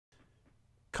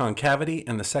concavity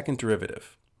and the second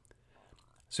derivative.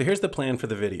 So here's the plan for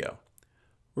the video.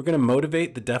 We're going to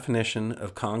motivate the definition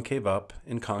of concave up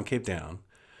and concave down.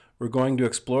 We're going to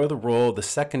explore the role of the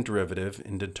second derivative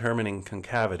in determining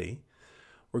concavity.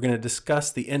 We're going to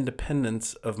discuss the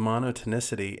independence of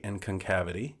monotonicity and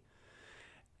concavity.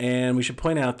 And we should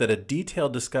point out that a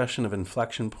detailed discussion of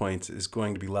inflection points is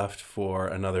going to be left for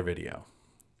another video.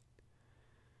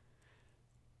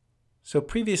 So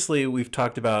previously we've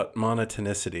talked about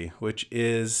monotonicity, which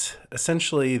is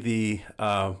essentially the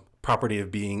property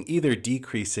of being either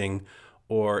decreasing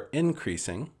or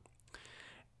increasing.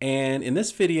 And in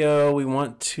this video we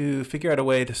want to figure out a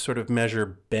way to sort of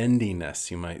measure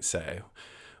bendiness, you might say.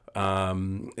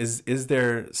 Is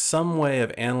there some way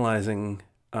of analyzing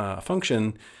a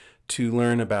function to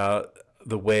learn about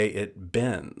the way it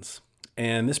bends?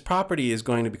 And this property is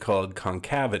going to be called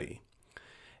concavity.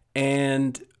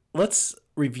 And let's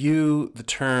review the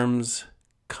terms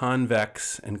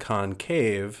convex and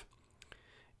concave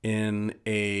in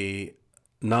a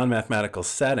non-mathematical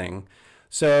setting.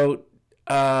 So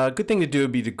a good thing to do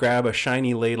would be to grab a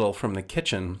shiny ladle from the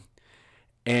kitchen,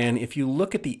 and if you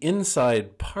look at the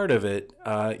inside part of it,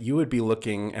 you would be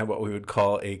looking at what we would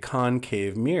call a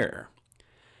concave mirror.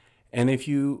 And if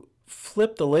you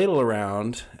flip the ladle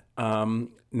around,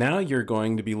 now you're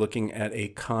going to be looking at a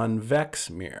convex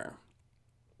mirror.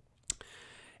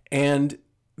 And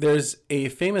there's a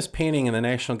famous painting in the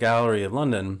National Gallery of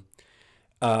London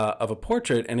of a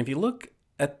portrait, and if you look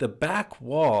at the back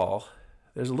wall,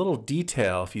 there's a little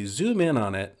detail. If you zoom in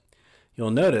on it,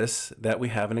 you'll notice that we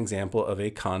have an example of a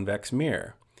convex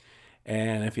mirror.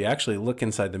 And if you actually look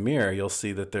inside the mirror, you'll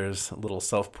see that there's a little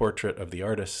self-portrait of the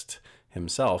artist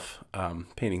himself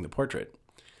painting the portrait.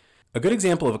 A good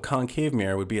example of a concave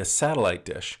mirror would be a satellite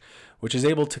dish, which is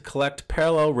able to collect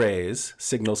parallel rays,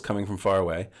 signals coming from far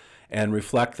away, and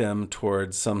reflect them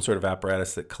towards some sort of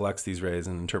apparatus that collects these rays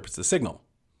and interprets the signal.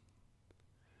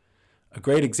 A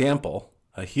great example,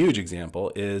 a huge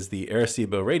example, is the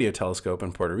Arecibo radio telescope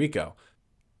in Puerto Rico.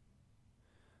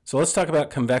 So let's talk about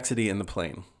convexity in the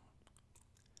plane.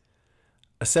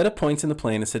 A set of points in the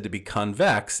plane is said to be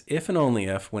convex if and only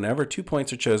if, whenever 2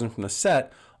 points are chosen from the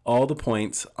set, all the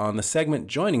points on the segment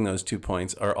joining those 2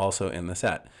 points are also in the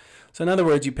set. So in other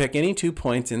words, you pick any 2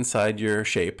 points inside your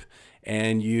shape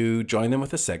and you join them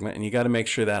with a segment, and you got to make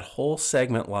sure that whole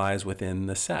segment lies within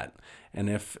the set. And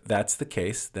if that's the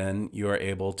case, then you are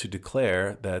able to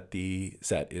declare that the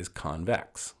set is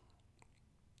convex.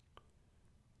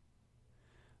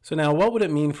 So now what would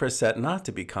it mean for a set not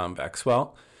to be convex?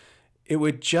 Well, it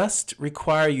would just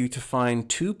require you to find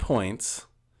 2 points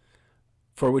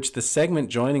for which the segment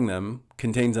joining them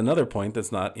contains another point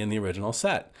that's not in the original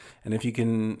set. And if you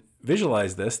can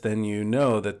visualize this, then you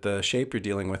know that the shape you're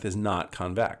dealing with is not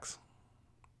convex.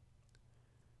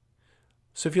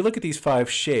 So if you look at these 5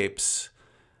 shapes,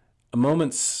 a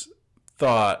moment's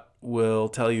thought will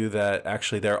tell you that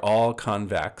actually they're all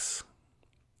convex.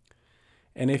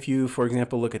 And if you, for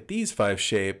example, look at these 5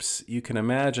 shapes, you can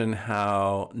imagine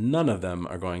how none of them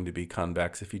are going to be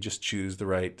convex if you just choose the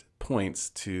right points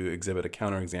to exhibit a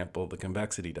counterexample of the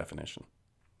convexity definition.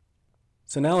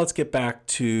 So now let's get back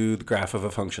to the graph of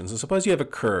a function. So suppose you have a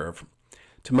curve.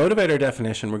 To motivate our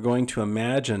definition, we're going to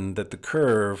imagine that the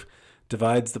curve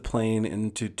divides the plane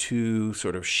into 2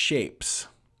 sort of shapes.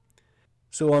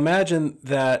 So we'll imagine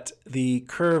that the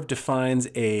curve defines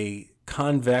a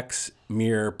convex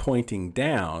mirror pointing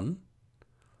down,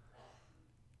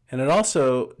 and it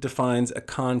also defines a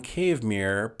concave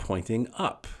mirror pointing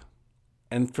up.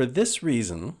 And for this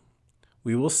reason,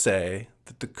 we will say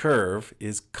that the curve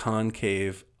is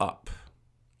concave up.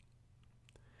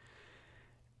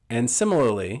 And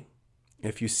similarly,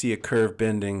 if you see a curve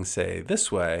bending, say,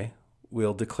 this way,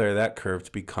 we'll declare that curve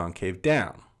to be concave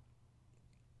down.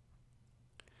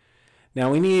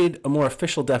 Now we need a more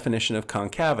official definition of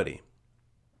concavity.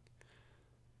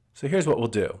 So here's what we'll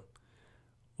do.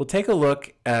 We'll take a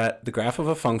look at the graph of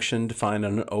a function defined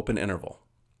on an open interval.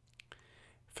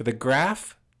 For the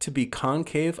graph to be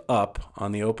concave up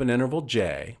on the open interval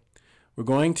j, we're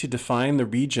going to define the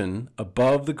region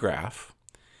above the graph,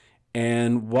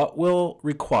 and what we'll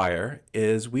require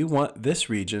is we want this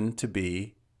region to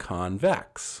be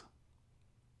convex.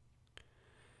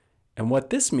 And what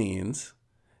this means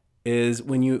is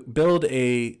when you build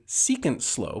a secant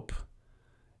slope,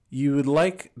 you would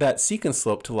like that secant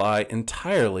slope to lie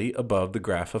entirely above the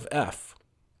graph of f.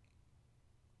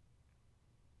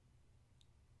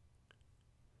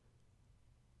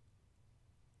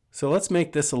 So let's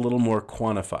make this a little more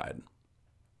quantified.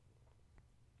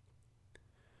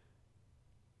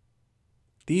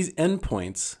 These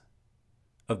endpoints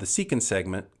of the secant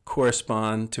segment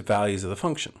correspond to values of the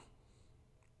function.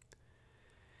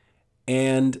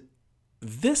 And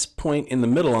this point in the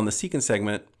middle on the secant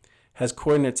segment has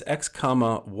coordinates x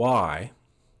comma y,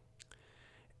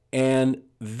 and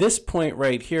this point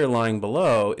right here lying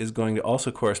below is going to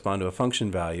also correspond to a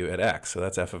function value at x, so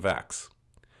that's f of x.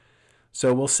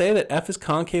 So we'll say that f is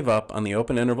concave up on the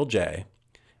open interval j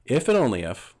if and only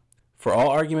if, for all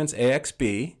arguments ax,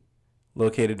 b,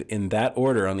 located in that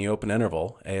order on the open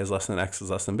interval, a is less than x is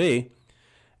less than b,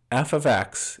 f of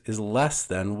x is less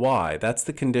than y. That's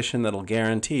the condition that'll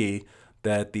guarantee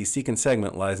that the secant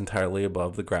segment lies entirely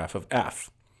above the graph of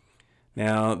f.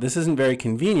 Now, this isn't very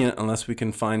convenient unless we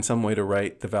can find some way to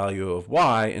write the value of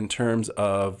y in terms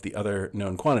of the other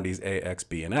known quantities, a, x,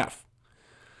 b, and f.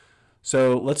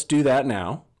 So let's do that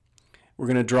now. We're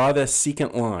going to draw this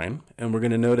secant line, and we're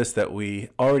going to notice that we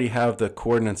already have the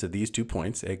coordinates of these 2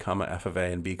 points, a comma f of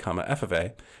a and b comma f of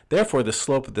a. Therefore, the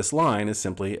slope of this line is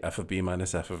simply f of b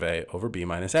minus f of a over b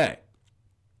minus a.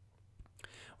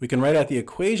 We can write out the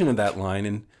equation of that line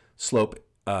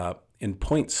in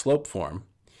point slope form.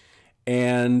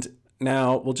 And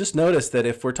now we'll just notice that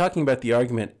if we're talking about the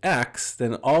argument x,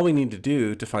 then all we need to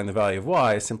do to find the value of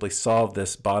y is simply solve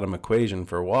this bottom equation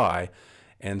for y.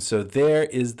 And so there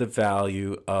is the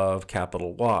value of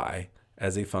capital Y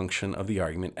as a function of the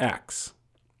argument x.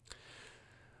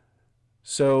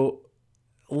 So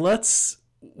let's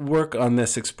work on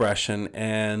this expression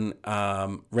and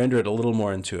render it a little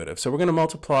more intuitive. So we're going to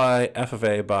multiply f of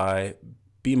a by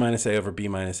b minus a over b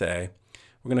minus a.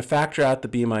 We're going to factor out the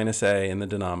b minus a in the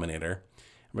denominator.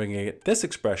 We're going to get this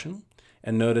expression,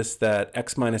 and notice that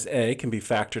x minus a can be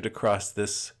factored across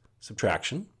this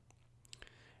subtraction.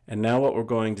 And now what we're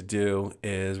going to do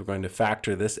is we're going to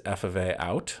factor this f of a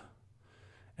out.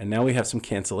 And now we have some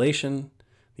cancellation.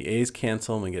 The a's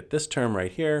cancel, and we get this term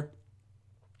right here.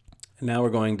 And now we're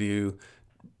going to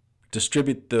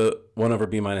distribute the 1 over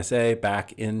b minus a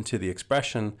back into the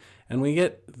expression, and we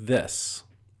get this.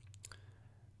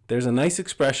 There's a nice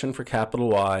expression for capital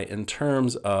Y in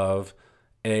terms of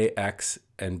a, x,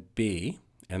 and b,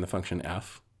 and the function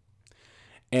f.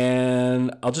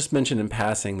 And I'll just mention in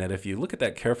passing that if you look at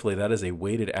that carefully, that is a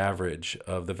weighted average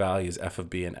of the values f of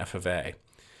b and f of a. If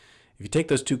you take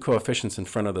those two coefficients in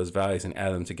front of those values and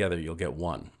add them together, you'll get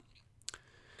 1.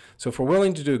 So if we're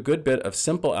willing to do a good bit of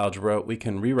simple algebra, we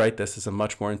can rewrite this as a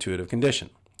much more intuitive condition.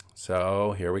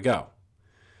 So here we go.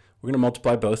 We're going to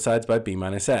multiply both sides by b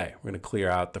minus a. We're going to clear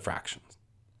out the fractions.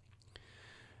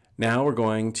 Now we're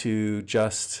going to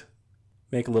just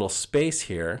make a little space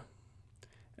here,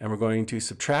 and we're going to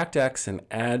subtract x and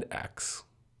add x.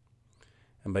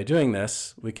 And by doing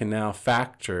this, we can now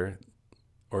factor,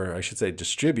 or I should say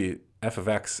distribute, f of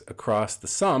x across the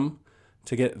sum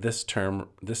to get this term,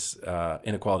 this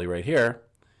inequality right here.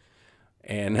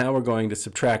 And now we're going to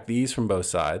subtract these from both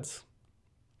sides.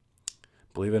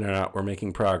 Believe it or not, we're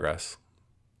making progress.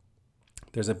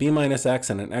 There's a b minus x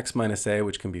and an x minus a,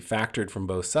 which can be factored from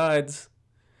both sides.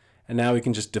 And now we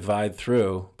can just divide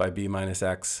through by b minus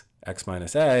x, x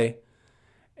minus a,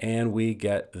 and we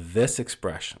get this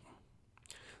expression.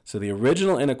 So the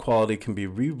original inequality can be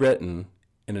rewritten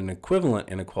in an equivalent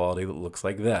inequality that looks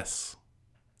like this.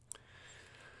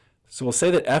 So we'll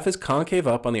say that f is concave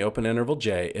up on the open interval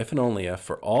j if and only if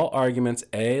for all arguments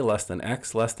a less than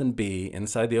x less than b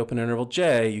inside the open interval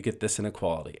j, you get this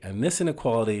inequality. And this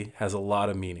inequality has a lot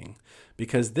of meaning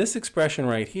because this expression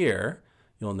right here,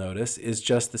 you'll notice, is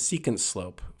just the secant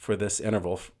slope for this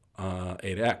interval a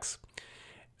to x.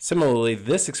 Similarly,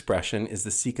 this expression is the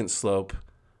secant slope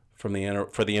from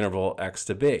for the interval x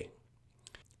to b.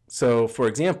 So for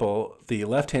example, the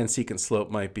left-hand secant slope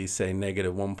might be, say,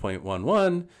 negative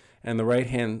 1.11, and the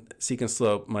right-hand secant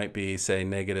slope might be, say,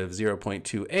 negative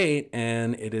 0.28,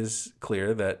 and it is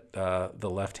clear that the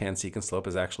left-hand secant slope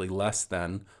is actually less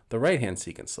than the right-hand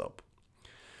secant slope.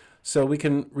 So we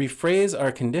can rephrase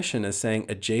our condition as saying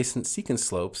adjacent secant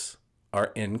slopes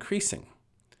are increasing.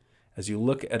 As you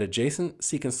look at adjacent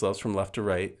secant slopes from left to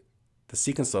right, the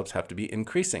secant slopes have to be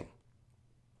increasing.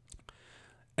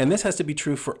 And this has to be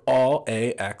true for all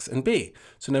a, x, and b.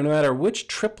 So no matter which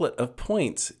triplet of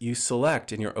points you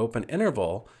select in your open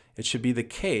interval, it should be the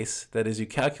case that as you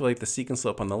calculate the secant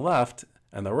slope on the left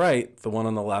and the right, the one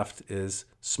on the left is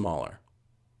smaller.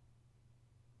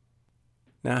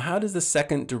 Now, how does the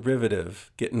second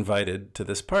derivative get invited to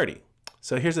this party?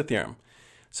 So here's a theorem.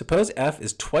 Suppose f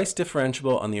is twice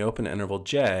differentiable on the open interval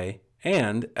j,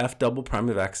 and f double prime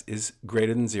of x is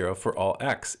greater than 0 for all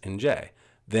x in j.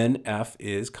 Then f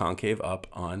is concave up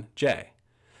on j.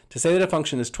 To say that a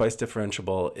function is twice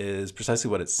differentiable is precisely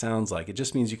what it sounds like. It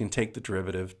just means you can take the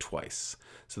derivative twice.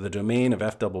 So the domain of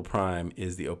f double prime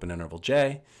is the open interval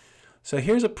j. So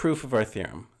here's a proof of our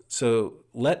theorem. So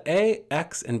let a,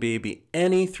 x, and b be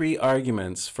any three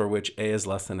arguments for which a is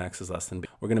less than x is less than b.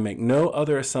 We're going to make no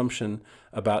other assumption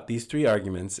about these three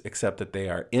arguments except that they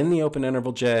are in the open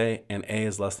interval j and a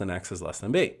is less than x is less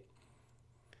than b.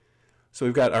 So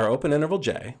we've got our open interval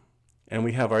j, and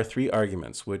we have our three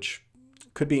arguments, which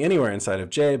could be anywhere inside of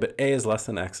j, but a is less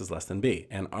than x is less than b.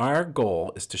 And our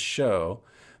goal is to show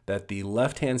that the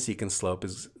left-hand secant slope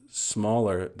is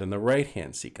smaller than the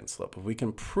right-hand secant slope. If we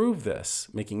can prove this,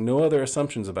 making no other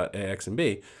assumptions about a, x, and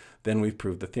b, then we've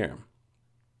proved the theorem.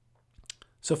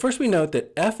 So first we note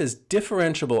that f is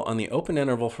differentiable on the open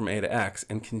interval from a to x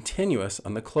and continuous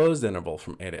on the closed interval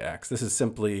from a to x. This is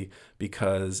simply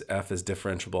because f is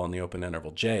differentiable on the open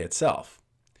interval j itself.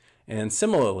 And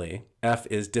similarly, f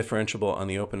is differentiable on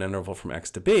the open interval from x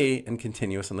to b and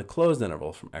continuous on the closed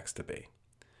interval from x to b.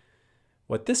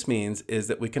 What this means is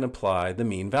that we can apply the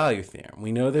mean value theorem.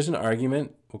 We know there's an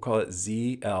argument, we'll call it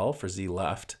ZL for Z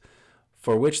left,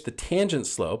 for which the tangent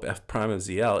slope, f prime of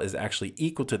ZL, is actually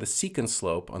equal to the secant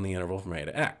slope on the interval from a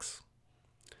to x.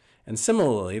 And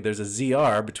similarly, there's a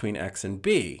ZR between x and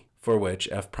b, for which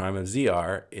f prime of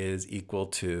ZR is equal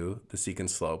to the secant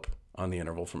slope on the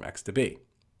interval from x to b.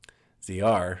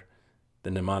 ZR,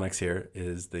 the mnemonics here,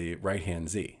 is the right-hand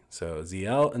Z. So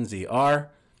ZL and ZR.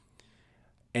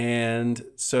 And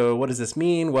so what does this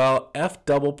mean? Well, f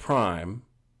double prime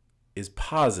is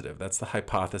positive. That's the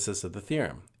hypothesis of the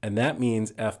theorem. And that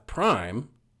means f prime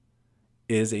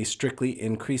is a strictly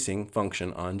increasing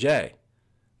function on j,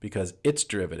 because its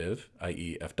derivative,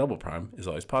 i.e. f double prime, is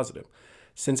always positive.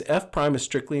 Since f prime is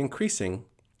strictly increasing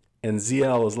and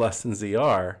ZL is less than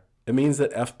ZR, it means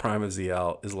that f prime of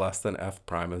ZL is less than f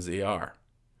prime of ZR.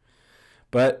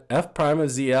 But f prime of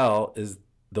ZL is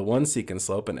the one secant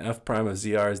slope and f prime of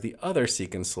ZR is the other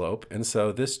secant slope, and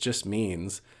so this just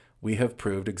means we have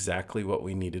proved exactly what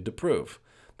we needed to prove.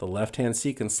 The left-hand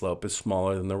secant slope is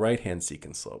smaller than the right-hand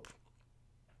secant slope.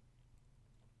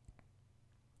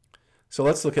 So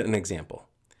let's look at an example.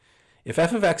 If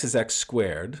f of x is x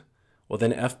squared, well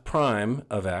then f prime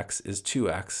of x is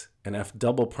 2x and f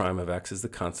double prime of x is the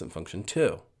constant function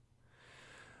 2.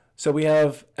 So we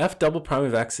have f double prime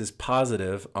of x is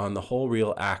positive on the whole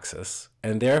real axis,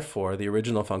 and therefore the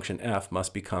original function f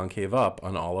must be concave up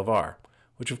on all of r,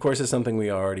 which of course is something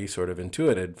we already sort of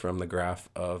intuited from the graph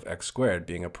of x squared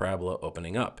being a parabola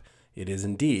opening up. It is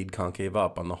indeed concave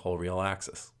up on the whole real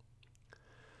axis.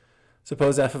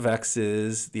 Suppose f of x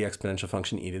is the exponential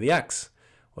function e to the x.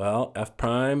 Well, f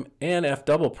prime and f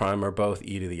double prime are both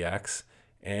e to the x,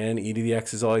 and e to the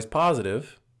x is always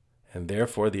positive, and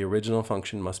therefore the original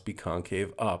function must be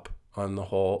concave up on the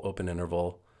whole open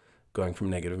interval going from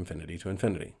negative infinity to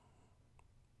infinity.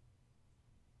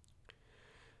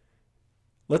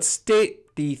 Let's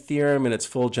state the theorem in its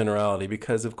full generality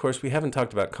because, of course, we haven't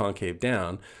talked about concave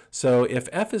down. So if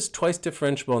f is twice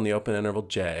differentiable in the open interval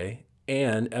j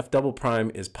and f double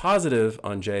prime is positive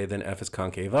on j, then f is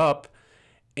concave up.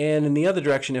 And in the other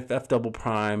direction, if f double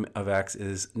prime of x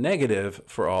is negative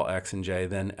for all x and j,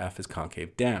 then f is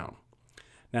concave down.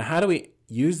 Now, how do we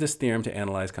use this theorem to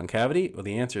analyze concavity? Well,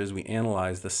 the answer is we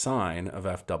analyze the sign of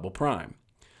f double prime.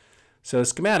 So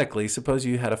schematically, suppose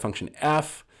you had a function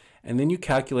f, and then you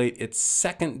calculate its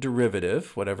second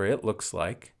derivative, whatever it looks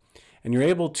like, and you're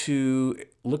able to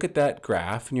look at that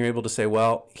graph, and you're able to say,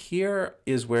 well, here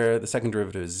is where the second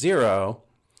derivative is 0,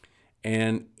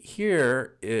 and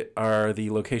here are the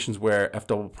locations where f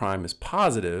double prime is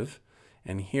positive,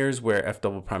 and here's where f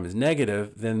double prime is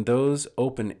negative. Then those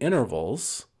open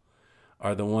intervals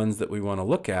are the ones that we want to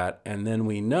look at, and then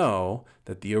we know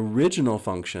that the original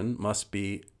function must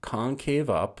be concave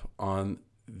up on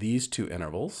these two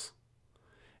intervals,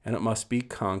 and it must be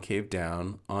concave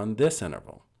down on this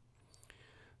interval.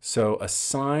 So a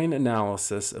sign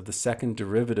analysis of the second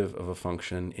derivative of a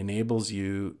function enables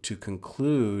you to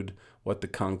conclude what the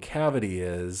concavity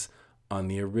is on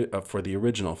for the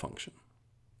original function.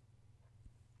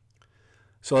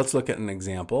 So let's look at an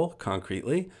example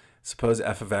concretely. Suppose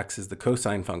f of x is the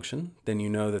cosine function. Then you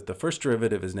know that the first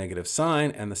derivative is negative sine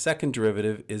and the second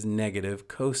derivative is negative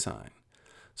cosine.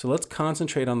 So let's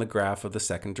concentrate on the graph of the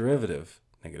second derivative,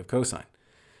 negative cosine.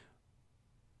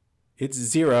 It's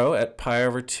 0 at pi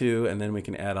over 2, and then we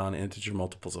can add on integer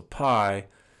multiples of pi.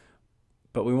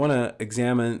 But we want to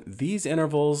examine these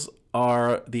intervals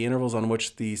are the intervals on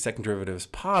which the second derivative is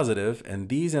positive, and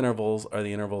these intervals are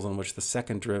the intervals on which the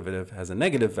second derivative has a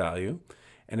negative value.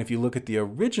 And if you look at the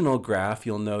original graph,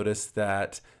 you'll notice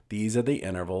that these are the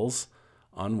intervals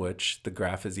on which the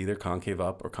graph is either concave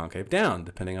up or concave down,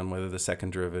 depending on whether the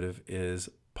second derivative is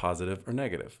positive or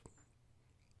negative.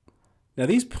 Now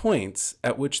these points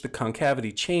at which the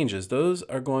concavity changes, those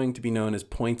are going to be known as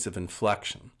points of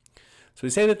inflection. So we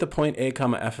say that the point a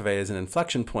comma f of a is an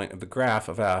inflection point of the graph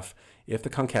of f if the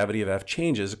concavity of f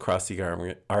changes across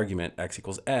the argument x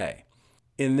equals a.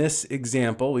 In this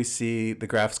example, we see the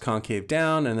graph's concave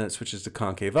down and then it switches to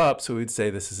concave up, so we'd say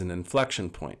this is an inflection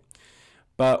point.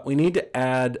 But we need to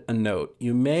add a note.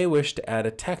 You may wish to add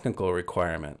a technical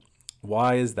requirement.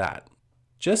 Why is that?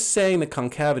 Just saying the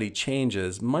concavity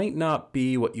changes might not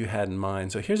be what you had in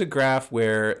mind. So here's a graph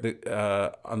where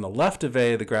on the left of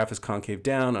A, the graph is concave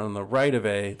down, and on the right of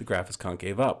A, the graph is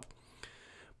concave up.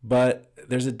 But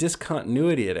there's a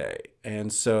discontinuity at A,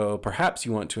 and so perhaps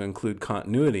you want to include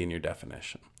continuity in your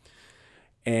definition.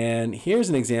 And here's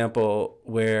an example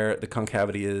where the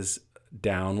concavity is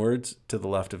downwards to the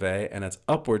left of A, and it's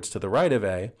upwards to the right of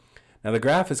A. Now the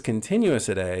graph is continuous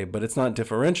at A, but it's not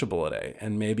differentiable at A,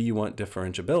 and maybe you want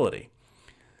differentiability.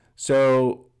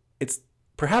 So it's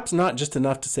perhaps not just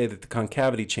enough to say that the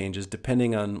concavity changes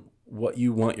depending on what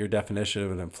you want your definition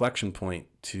of an inflection point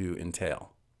to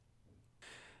entail.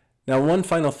 Now one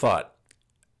final thought.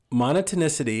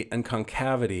 Monotonicity and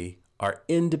concavity are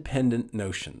independent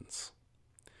notions.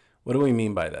 What do we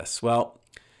mean by this? Well,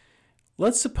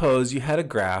 let's suppose you had a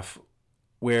graph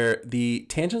where the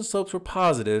tangent slopes were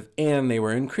positive and they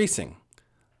were increasing.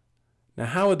 Now,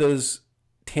 how would those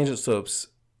tangent slopes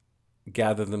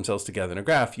gather themselves together in a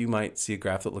graph? You might see a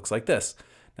graph that looks like this.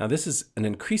 Now, this is an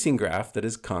increasing graph that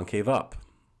is concave up.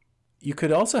 You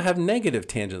could also have negative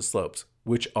tangent slopes,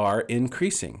 which are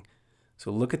increasing. So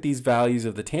look at these values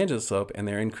of the tangent slope and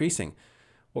they're increasing.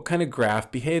 What kind of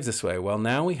graph behaves this way? Well,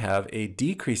 now we have a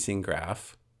decreasing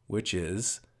graph, which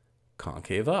is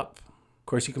concave up. Of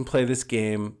course, you can play this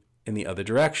game in the other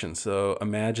direction. So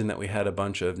imagine that we had a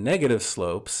bunch of negative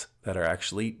slopes that are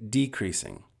actually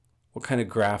decreasing. What kind of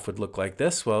graph would look like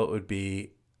this? Well, it would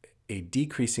be a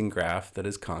decreasing graph that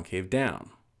is concave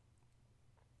down.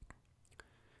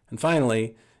 And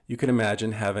finally, you can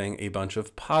imagine having a bunch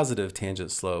of positive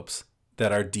tangent slopes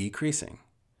that are decreasing.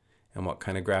 And what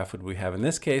kind of graph would we have in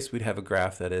this case? We'd have a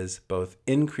graph that is both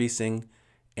increasing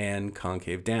and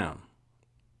concave down.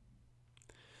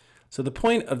 So the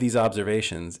point of these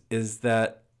observations is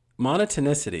that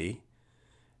monotonicity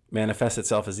manifests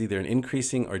itself as either an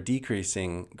increasing or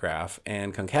decreasing graph,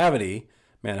 and concavity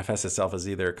manifests itself as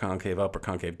either concave up or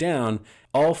concave down.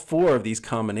 All four of these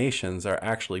combinations are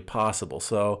actually possible.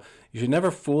 So you should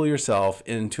never fool yourself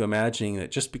into imagining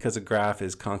that just because a graph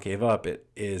is concave up, it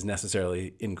is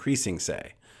necessarily increasing,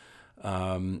 say.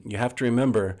 You have to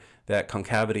remember that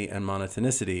concavity and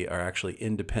monotonicity are actually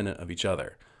independent of each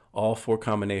other. All four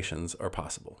combinations are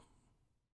possible.